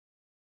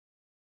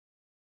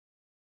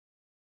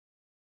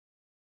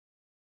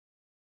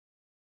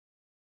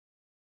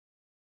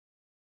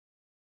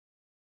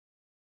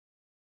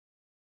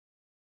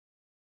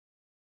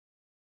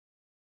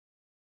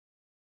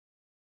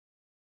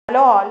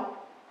Hello all.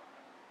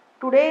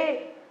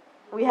 Today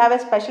we have a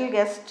special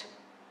guest.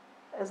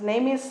 His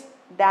name is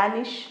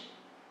Danish,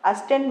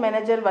 Assistant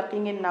Manager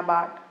working in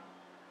NABARD.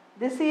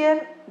 This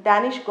year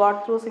Danish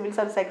got through civil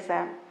service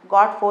exam,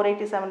 got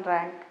 487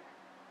 rank.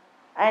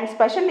 And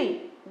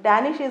especially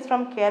Danish is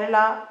from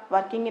Kerala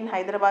working in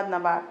Hyderabad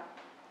NABARD.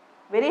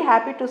 Very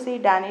happy to see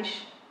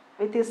Danish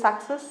with his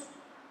success,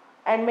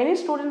 and many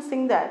students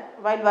think that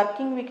while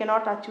working we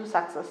cannot achieve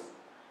success.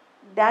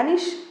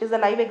 Danish is a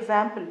live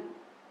example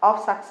of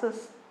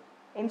success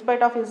in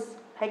spite of his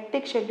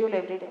hectic schedule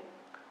every day.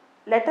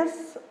 Let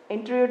us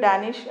interview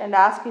Danish and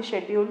ask his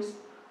schedules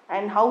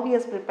and how he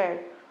has prepared.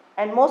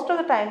 And most of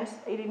the times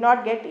he did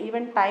not get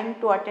even time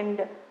to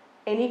attend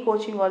any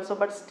coaching also,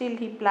 but still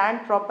he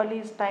planned properly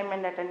his time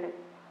and attended.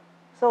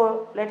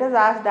 So let us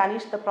ask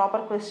Danish the proper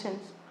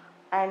questions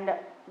and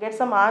get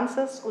some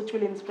answers which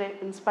will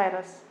inspire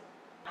us.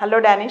 Hello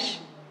Danish,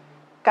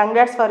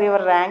 congrats for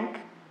your rank.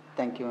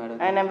 Thank you,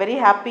 madam. And I'm very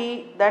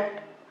happy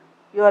that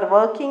you are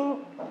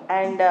working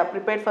and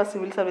prepared for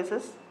civil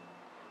services.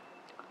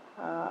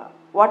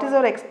 What is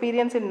your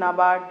experience in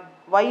NABARD?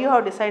 Why you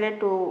have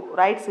decided to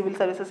write civil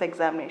services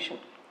examination?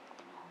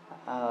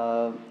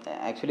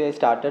 Actually, I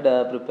started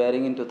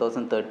preparing in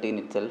 2013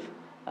 itself.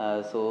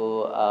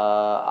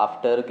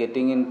 After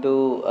getting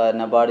into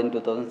NABARD in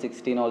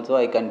 2016 also,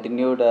 I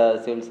continued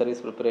civil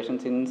service preparation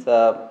since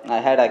I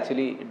had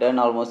actually done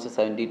almost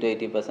 70 to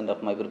 80%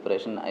 of my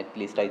preparation, at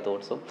least I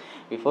thought so.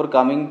 Before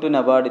coming to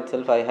NABARD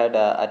itself, I had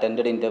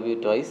attended interview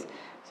twice.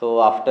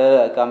 So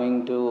after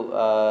coming to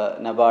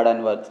NABARD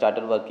and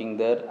started working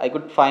there, I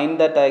could find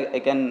that I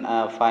can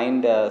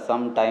find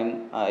some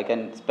time, I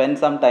can spend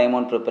some time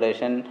on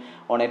preparation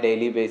on a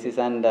daily basis,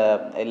 and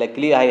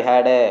luckily I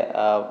had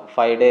a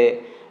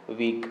 5-day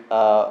week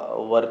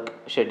work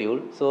schedule.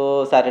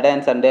 So Saturday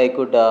and Sunday I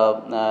could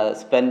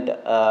spend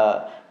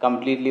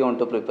completely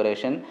onto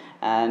preparation,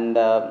 and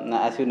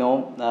as you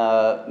know,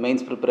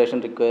 mains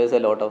preparation requires a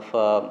lot of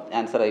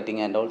answer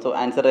writing, and also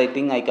answer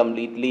writing I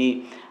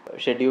completely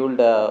scheduled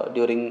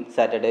during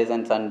Saturdays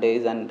and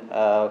Sundays, and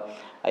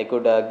I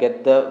could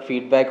get the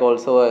feedback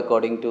also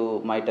according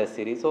to my test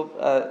series. So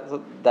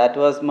that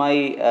was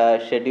my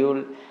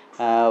schedule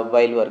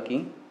while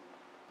working.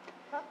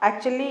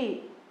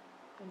 Actually,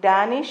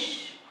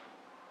 Danish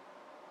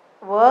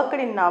worked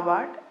in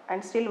NABARD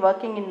and still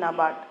working in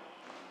NABARD.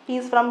 He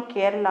is from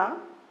Kerala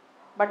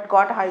but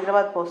got a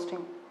Hyderabad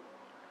posting.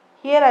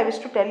 Here I wish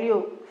to tell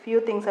you few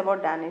things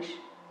about Danish.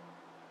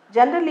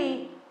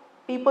 Generally,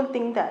 people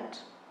think that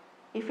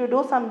if you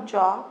do some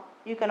job,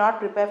 you cannot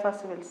prepare for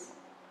civils.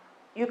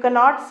 You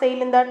cannot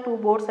sail in the two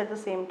boats at the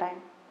same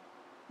time.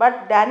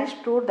 But Danish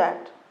proved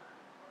that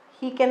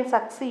he can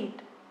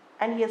succeed,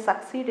 and he has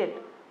succeeded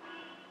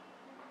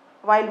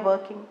while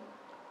working.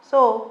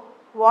 So,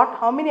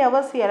 how many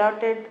hours he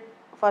allotted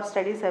for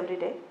studies every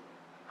day,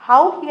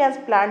 how he has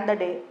planned the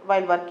day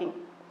while working.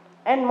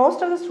 And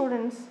most of the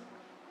students,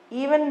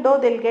 even though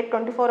they'll get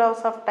 24 hours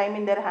of time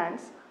in their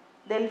hands,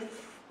 they'll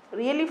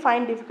really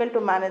find difficult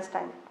to manage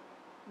time.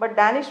 But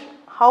Danish,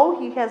 how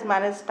he has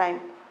managed time,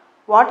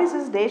 what is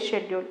his day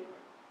schedule,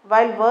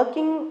 while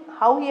working,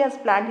 how he has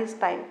planned his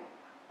time,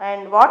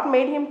 and what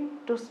made him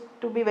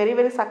to be very,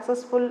 very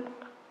successful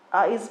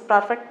is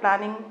perfect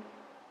planning.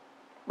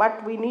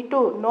 But we need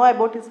to know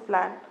about his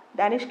plan.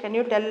 Danish, can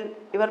you tell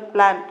your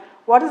plan?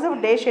 What is your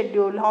day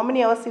schedule? How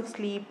many hours you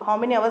sleep? How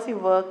many hours you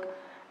work?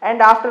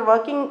 And after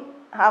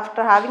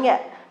having a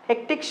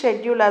hectic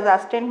schedule as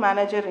assistant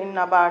manager in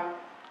NABARD,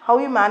 how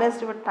you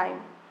managed your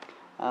time?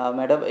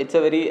 Madam, it's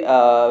a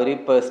very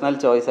personal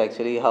choice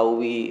actually, how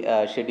we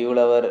schedule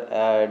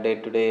our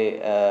day-to-day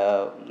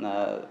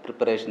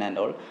preparation and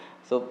all.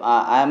 So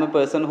I am a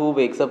person who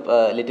wakes up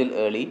a little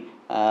early.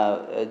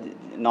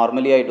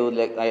 Normally I do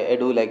like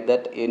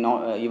that. You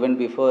know, even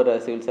before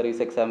civil service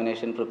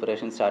examination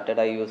preparation started,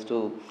 I used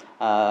to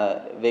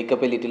wake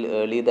up a little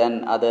early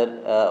than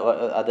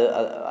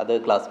other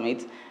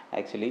classmates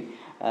actually.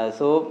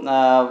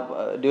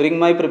 During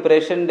my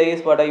preparation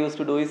days, what I used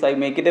to do is I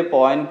make it a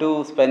point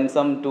to spend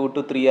some 2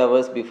 to 3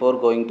 hours before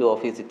going to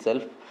office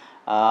itself.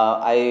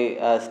 I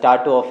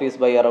start to office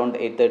by around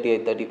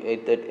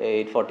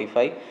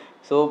 8:45.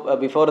 So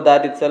before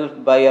that itself,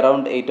 by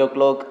around 8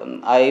 o'clock,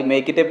 I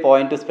make it a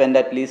point to spend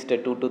at least 2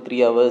 to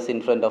 3 hours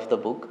in front of the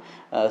book,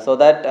 so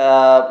that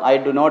I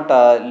do not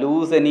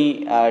lose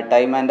any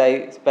time, and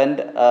I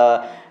spend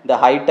the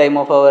high time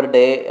of our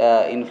day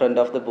in front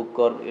of the book,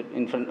 or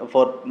in front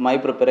for my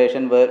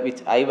preparation,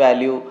 which I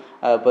value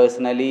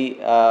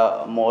personally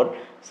more.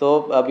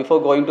 So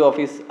before going to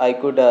office, I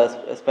could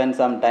spend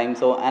some time.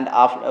 So, and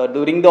after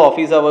during the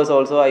office hours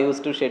also, I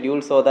used to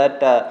schedule so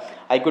that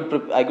I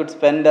could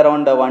spend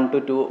around 1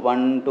 to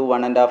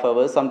 1.5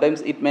 hours.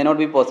 Sometimes it may not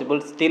be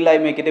possible. Still, I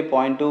make it a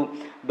point to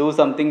do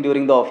something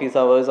during the office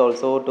hours,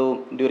 also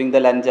during the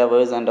lunch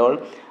hours and all.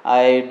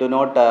 I do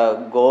not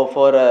go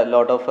for a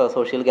lot of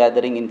social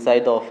gathering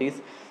inside the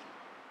office.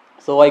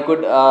 So I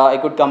could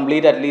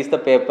complete at least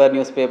the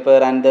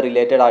newspaper and the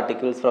related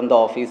articles from the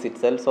office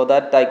itself, so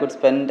that I could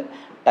spend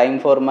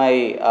time for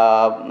my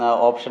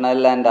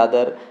optional and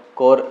other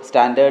core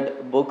standard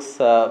books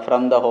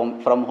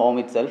from home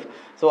itself.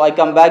 So I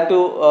come back to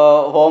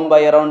home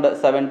by around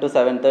 7 to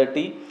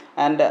 7:30,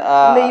 and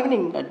In the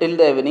evening? till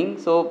the evening.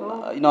 So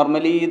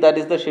normally that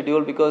is the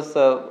schedule, because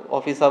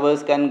office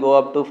hours can go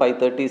up to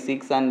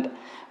 5:36, and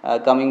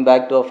coming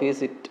back to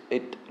office,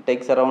 it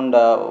takes around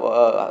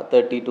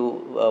 30 to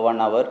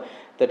 1 hour.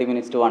 30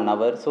 minutes to 1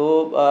 hour. So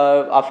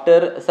after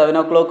 7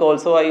 o'clock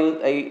also,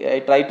 I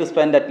try to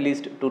spend at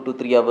least 2 to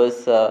 3 hours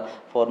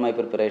for my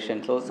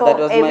preparation. So that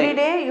was every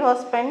day you have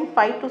spent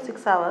 5 to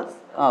 6 hours.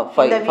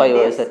 Five in the 5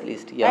 hours weekdays, at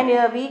least. Yeah. And in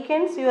the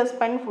weekends you have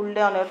spent full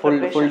day on your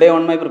preparation. Full day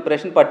on my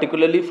preparation,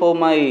 particularly for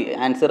my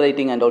answer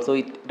writing, and also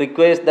it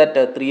requires that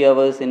 3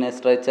 hours in a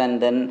stretch,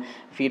 and then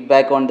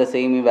feedback on the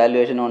same,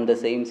 evaluation on the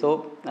same. So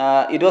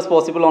it was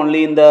possible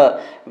only in the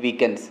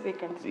weekends.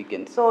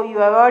 So you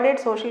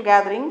avoided social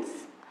gatherings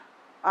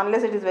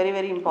unless it is very,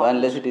 very important.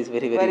 Unless it is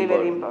very, very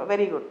important.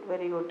 Very good,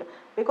 very good.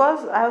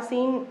 Because I have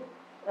seen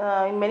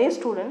in many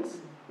students,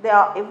 they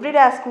are every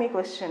day ask me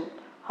question,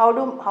 how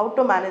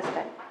to manage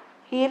time.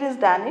 Here is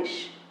Danish.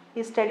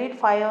 He studied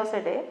 5 hours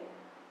a day.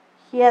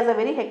 He has a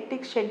very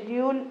hectic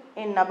schedule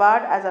in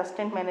NABARD as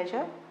assistant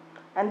manager,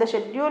 and the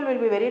schedule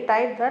will be very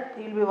tight that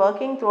he will be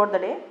working throughout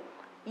the day.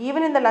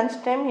 Even in the lunch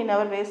time, he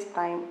never wastes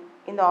time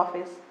in the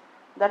office.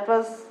 That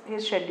was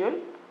his schedule.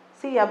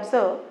 See,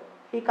 observe,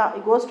 he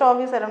goes to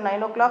office around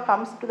 9 o'clock,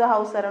 comes to the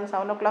house around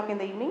 7 o'clock in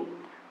the evening,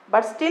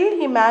 but still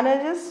he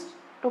manages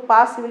to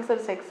pass civil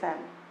service exam.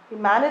 He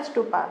managed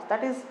to pass.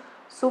 That is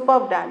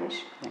superb, Danish.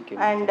 Thank you.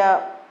 And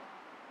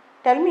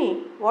tell me,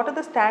 what are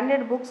the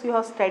standard books you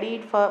have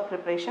studied for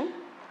preparation?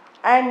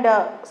 And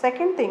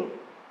second thing,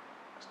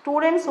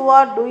 students who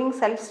are doing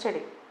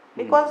self-study,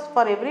 because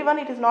for everyone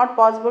it is not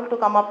possible to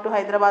come up to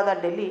Hyderabad or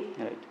Delhi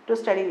to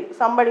study.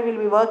 Somebody will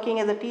be working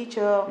as a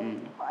teacher,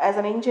 as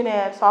an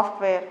engineer,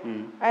 software,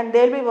 and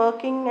they will be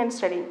working and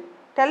studying.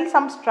 Tell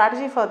some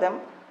strategy for them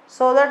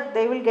so that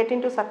they will get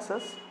into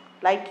success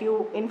like you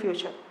in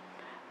future.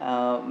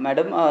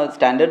 Madam,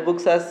 standard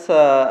books, as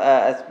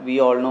we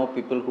all know,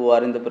 people who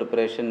are in the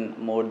preparation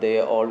mode, they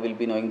all will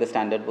be knowing the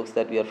standard books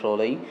that we are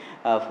following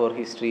for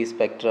history,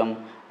 spectrum,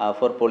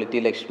 for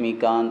polity,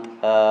 Lakshmikant,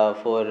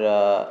 for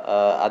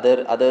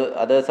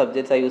other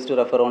subjects. I used to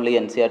refer only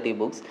NCERT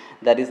books.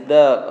 That is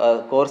the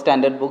core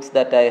standard books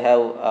that I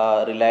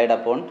have relied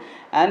upon,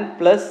 and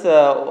plus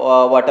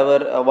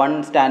whatever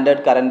one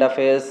standard current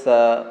affairs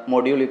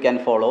module you can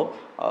follow.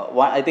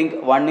 I think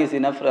one is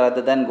enough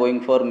rather than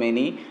going for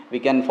many. We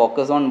can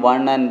focus on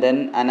one and then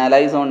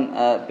analyze on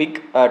pick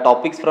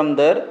topics from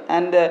there,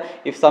 and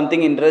if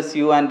something interests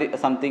you, and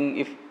something,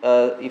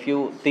 if you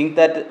think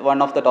that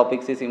one of the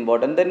topics is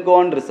important, then go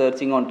on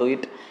researching onto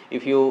it.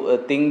 If you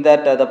think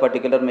that the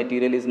particular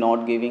material is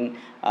not giving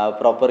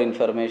proper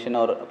information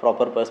or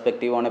proper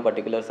perspective on a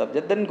particular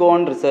subject, then go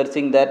on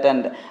researching that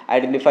and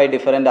identify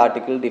different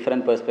articles,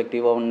 different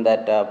perspective on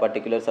that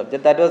particular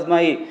subject. That was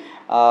my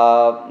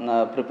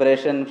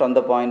preparation from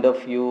the point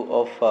of view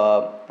of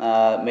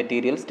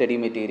materials, study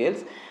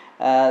materials.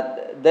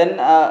 Then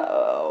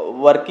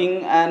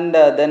working and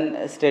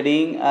then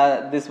studying,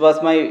 this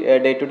was my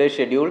day-to-day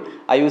schedule.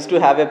 I used to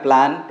have a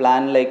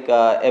plan like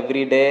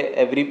every day,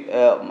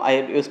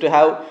 I used to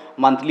have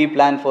monthly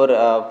plan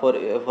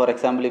for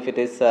example, if it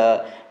is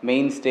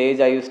main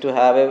stage, I used to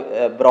have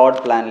a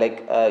broad plan.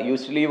 Like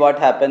usually what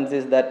happens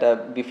is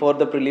that before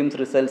the prelims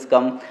results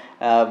come,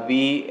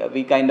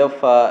 we kind of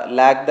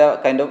lack the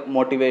kind of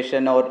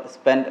motivation, or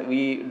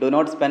we do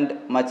not spend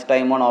much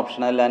time on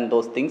optional and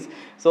those things.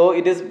 So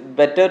it is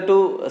better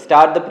to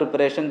start the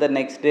preparation the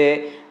next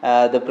day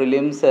the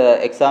prelims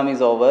exam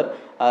is over.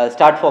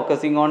 Start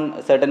focusing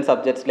on certain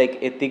subjects like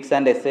ethics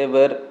and essay,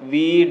 where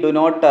we do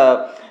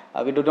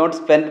not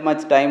spend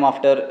much time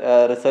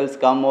after results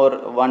come,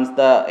 or once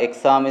the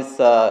exam is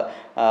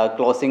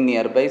closing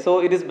nearby.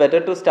 So it is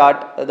better to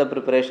start the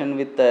preparation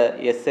with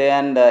essay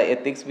and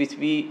ethics, which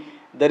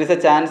there is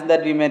a chance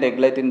that we may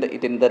neglect in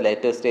the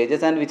later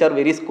stages, and which are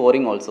very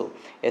scoring also,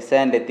 essay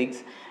and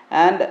ethics.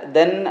 And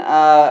then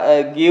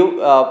give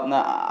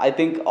I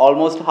think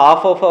almost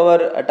half of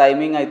our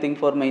timing, I think,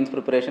 for mains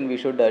preparation we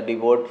should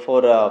devote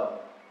for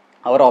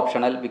our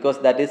optional, because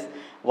that is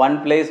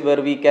one place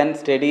where we can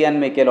study and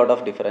make a lot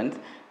of difference.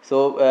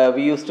 So I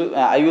used to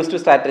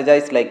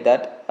strategize like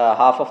that.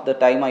 Half of the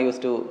time I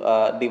used to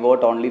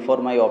devote only for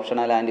my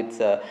optional and its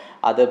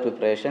other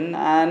preparation,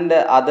 and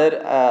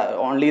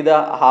only the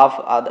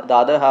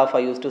other half I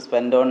used to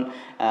spend on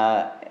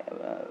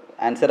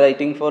answer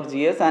writing for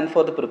GS and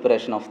for the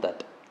preparation of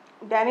that.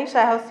 Danish,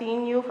 I have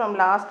seen you from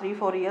last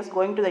 3-4 years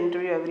going to the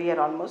interview every year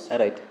almost.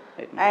 Right.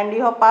 And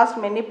you have passed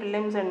many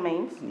prelims and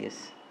mains.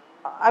 Yes.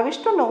 I wish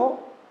to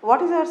know,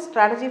 what is your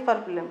strategy for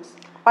prelims,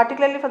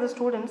 particularly for the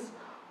students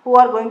who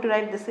are going to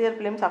write this year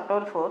prelims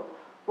October 4th.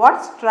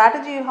 What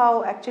strategy you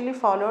have actually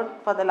followed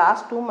for the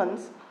last 2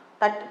 months,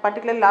 that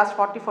particularly last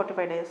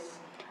 40-45 days?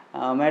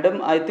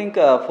 Madam, I think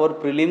for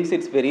prelims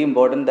it's very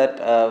important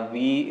that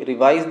we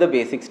revise the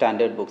basic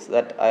standard books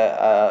that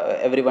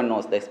everyone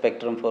knows, the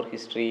spectrum for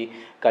history,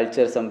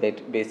 culture, some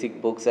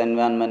basic books,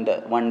 environment,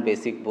 one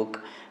basic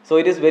book, So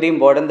it is very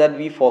important that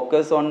we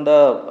focus on the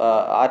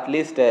at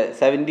least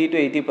 70 to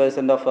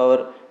 80% of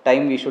our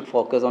time we should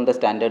focus on the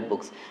standard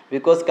books,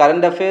 because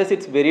current affairs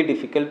it's very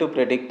difficult to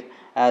predict.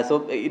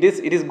 So it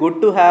is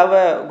good to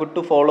have good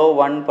to follow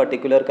one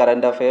particular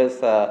current affairs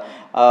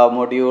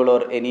module,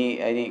 or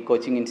any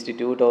coaching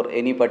institute or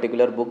any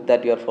particular book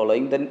that you are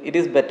following, then it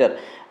is better.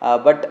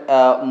 But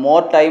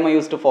more time I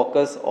used to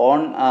focus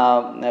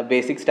on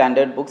basic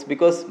standard books,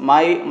 because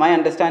my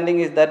understanding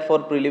is that for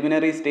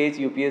preliminary stage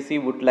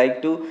UPSC would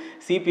like to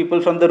see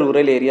people from the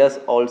rural areas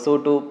also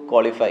to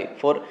qualify.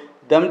 For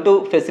them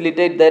to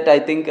facilitate that, I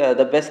think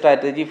the best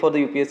strategy for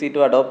the UPSC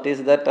to adopt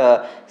is that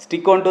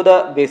stick on to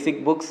the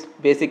basic books,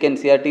 basic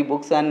NCERT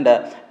books, and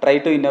try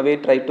to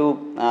innovate, try to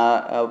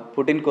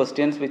put in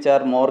questions which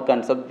are more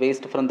concept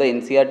based from the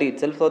NCERT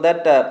itself, so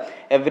that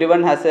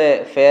everyone has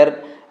a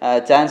fair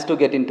chance to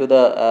get into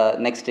the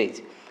next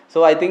stage.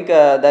 So I think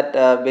that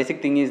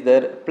basic thing is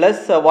there.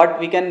 Plus what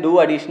we can do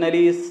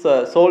additionally is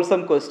solve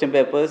some question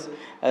papers,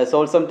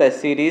 solve some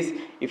test series.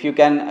 If you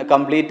can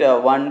complete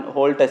one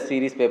whole test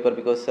series paper,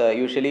 because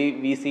usually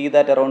we see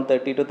that around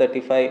 30 to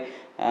 35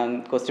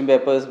 question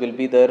papers will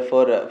be there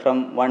for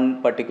from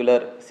one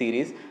particular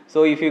series.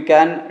 So if you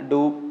can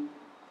do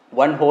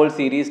one whole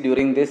series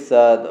during this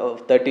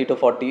 30 to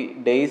 40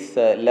 days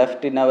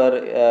left in our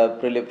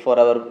for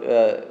our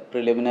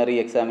preliminary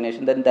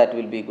examination, then that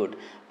will be good.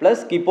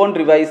 Plus keep on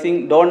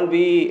revising, don't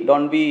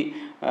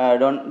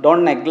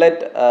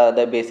neglect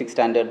the basic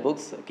standard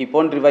books. Keep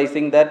on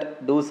revising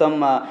that, do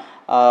some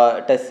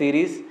test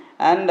series,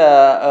 and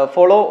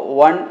follow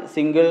one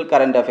single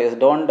current affairs.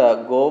 Don't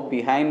go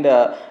behind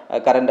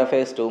current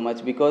affairs too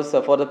much, because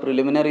for the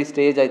preliminary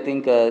stage I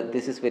think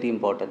this is very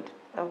important.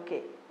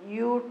 Okay,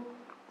 you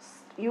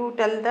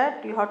tell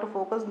that you have to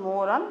focus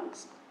more on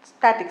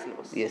static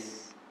syllabus.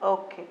 Yes.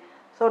 Okay,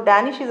 so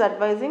Danish is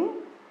advising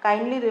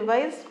kindly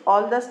revise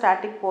all the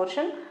static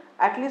portion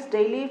at least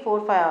daily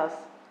 4-5 hours.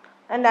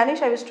 And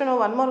Danish, I wish to know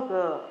one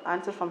more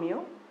answer from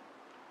you.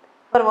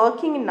 You are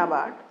working in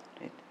NABARD,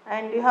 Right.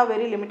 and you have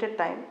very limited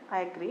time,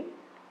 I agree.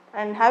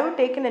 And have you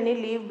taken any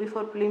leave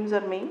before prelims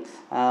or mains?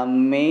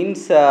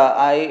 Mains,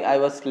 I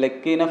was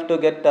lucky enough to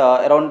get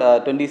around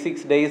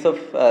 26 days of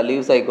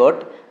leaves I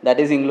got. That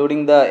is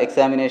including the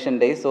examination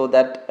days. So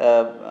that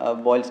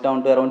boils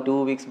down to around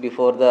 2 weeks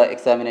before the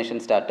examination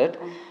started.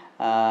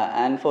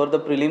 And for the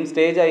prelim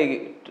stage,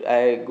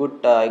 I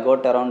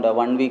got around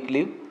 1 week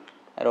leave.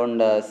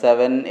 Around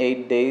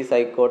 7-8 days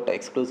I got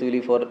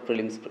exclusively for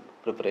prelims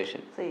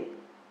preparation. See,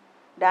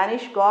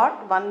 Danish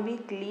got 1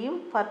 week leave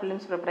for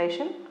prelims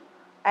preparation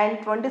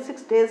and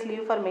 26 days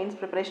leave for mains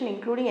preparation,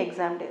 including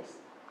exam days.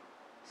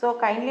 So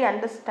kindly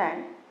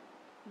understand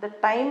the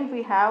time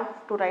we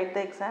have to write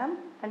the exam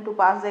and to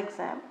pass the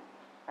exam.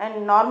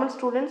 And normal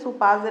students who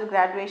pass their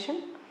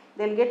graduation,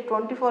 they'll get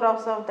 24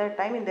 hours of their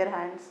time in their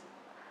hands.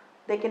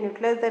 They can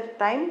utilize their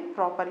time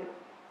properly.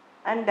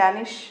 And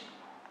Danish,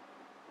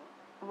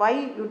 why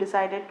you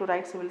decided to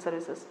write civil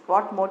services?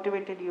 What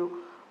motivated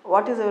you?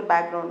 What is your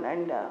background?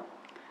 And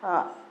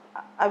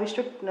I wish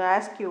to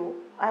ask you,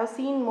 I have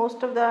seen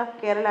most of the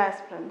Kerala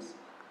aspirants,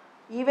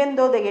 even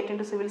though they get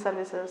into civil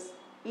services,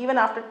 even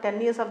after 10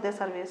 years of their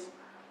service,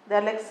 they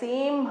are like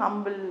same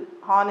humble,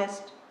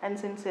 honest and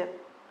sincere.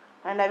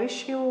 And I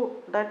wish you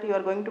that you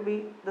are going to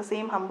be the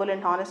same humble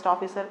and honest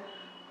officer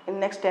in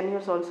next 10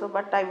 years also.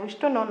 But I wish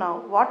to know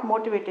now, what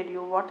motivated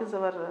you? What is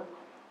our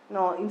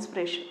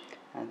inspiration?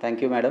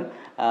 Thank you, madam.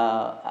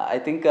 I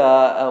think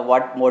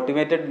what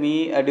motivated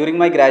me during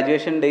my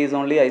graduation days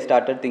only, I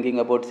started thinking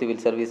about civil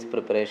service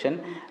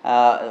preparation.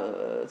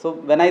 So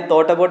when I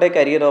thought about a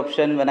career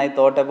option, when I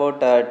thought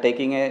about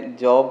taking a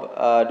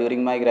job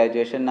during my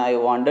graduation, I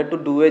wanted to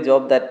do a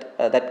job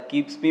that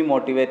keeps me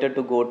motivated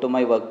to go to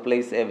my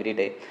workplace every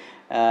day.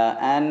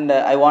 And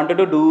I wanted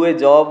to do a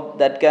job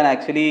that can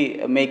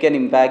actually make an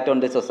impact on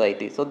the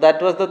society. So that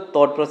was the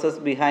thought process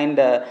behind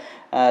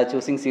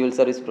choosing civil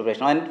service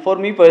preparation. And for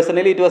me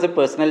personally, it was a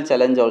personal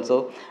challenge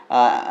also.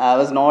 I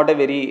was not a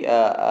very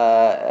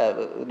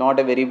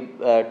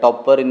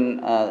topper in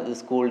the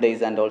school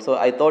days, and also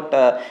I thought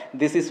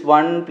this is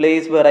one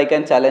place where I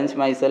can challenge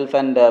myself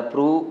and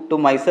prove to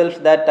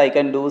myself that I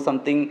can do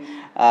something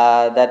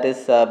that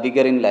is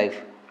bigger in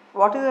life.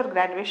 What is your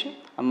graduation?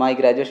 My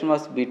graduation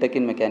was BTech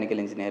in Mechanical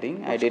Engineering.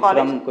 Which I did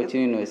college? from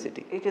Cochin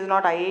University. It is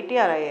not IIT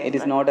or IIS? It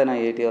is not an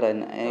IIT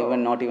or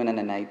not even an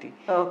NIT.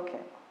 Okay.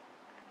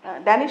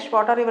 Danish,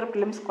 what are your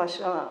prelims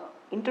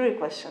interview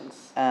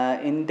questions?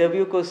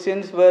 Interview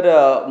questions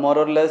were more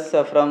or less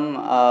from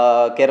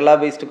Kerala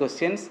based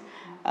questions.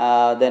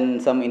 Then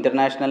some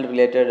international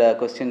related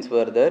questions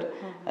were there.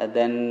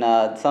 Then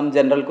some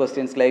general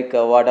questions like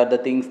what are the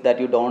things that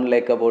you don't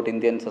like about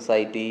Indian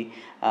society,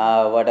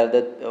 what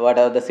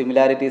are the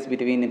similarities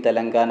between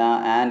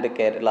Telangana and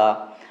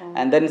Kerala.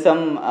 And then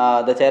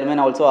the chairman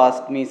also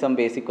asked me some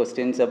basic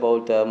questions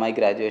about my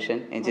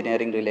graduation,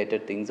 engineering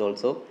related things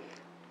also.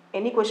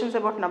 Any questions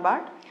about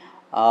NABARD?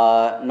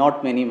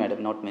 Not many,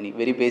 madam, not many.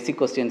 Very basic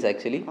questions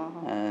actually,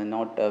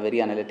 not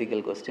very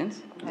analytical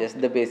questions.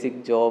 Just the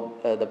basic job,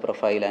 the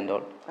profile and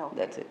all. Okay.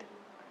 That's it.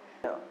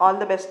 All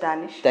the best,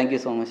 Danish. Thank you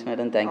so much,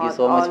 madam. Thank you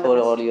so much for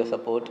all your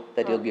support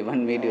that you've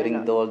given me during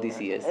all these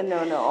years.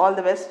 No, all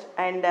the best.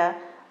 And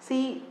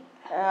see,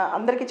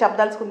 అందరికీ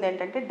చెప్పదలుచుకుంది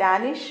ఏంటంటే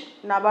Danish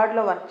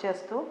నబార్డ్లో work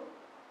చేస్తూ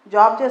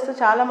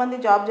చాలామంది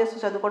job చేస్తూ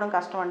చదువుకోవడం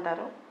కష్టం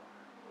అంటారు.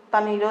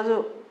 తను ఈరోజు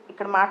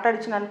ఇక్కడ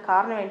మాట్లాడించడానికి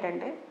కారణం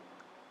ఏంటంటే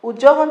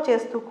ఉద్యోగం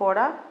చేస్తూ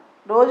కూడా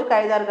రోజుకు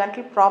 5-6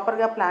 గంటలు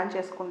ప్రాపర్గా ప్లాన్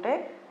చేసుకుంటే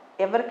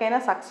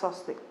ఎవరికైనా సక్సెస్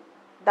వస్తుంది.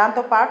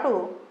 దాంతోపాటు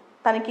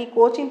తనకి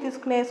కోచింగ్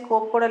తీసుకునే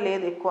స్కోప్ కూడా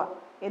లేదు ఎక్కువ,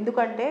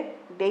 ఎందుకంటే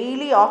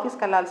డైలీ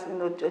ఆఫీస్కి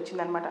వెళ్ళాల్సింది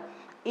వచ్చిందనమాట.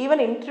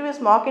 ఈవెన్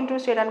మాక్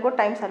ఇంటర్వ్యూస్ చేయడానికి కూడా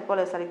టైం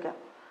సరిపోలేదు సరిగ్గా.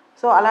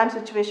 సో అలాంటి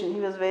సిచ్యువేషన్ హీ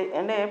వాజ్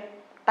అంటే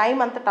టైం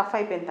అంతా టఫ్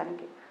అయిపోయింది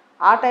తనకి.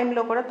 ఆ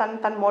టైంలో కూడా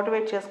తను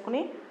మోటివేట్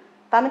చేసుకుని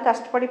తను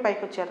కష్టపడి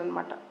పైకి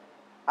వచ్చారనమాట.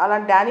 అలా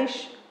డానిష్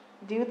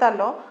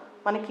జీవితాల్లో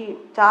మనకి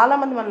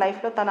చాలామంది మన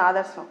లైఫ్లో తన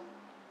ఆదర్శం.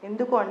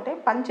 ఎందుకు అంటే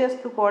పని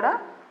చేస్తూ కూడా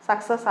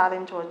సక్సెస్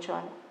సాధించవచ్చు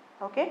అని.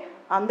 ఓకే,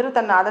 అందరూ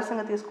తన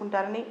ఆదర్శంగా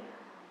తీసుకుంటారని,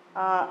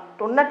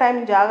 ఉన్న టైం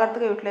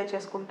జాగ్రత్తగా యూటిలైజ్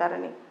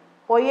చేసుకుంటారని,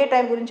 పోయే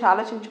టైం గురించి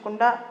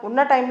ఆలోచించకుండా ఉన్న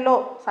టైంలో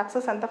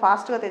సక్సెస్ ఎంత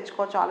ఫాస్ట్గా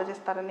తెచ్చుకోవచ్చో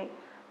ఆలోచిస్తారని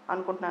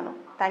అనుకుంటున్నాను.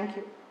 Thank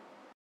you.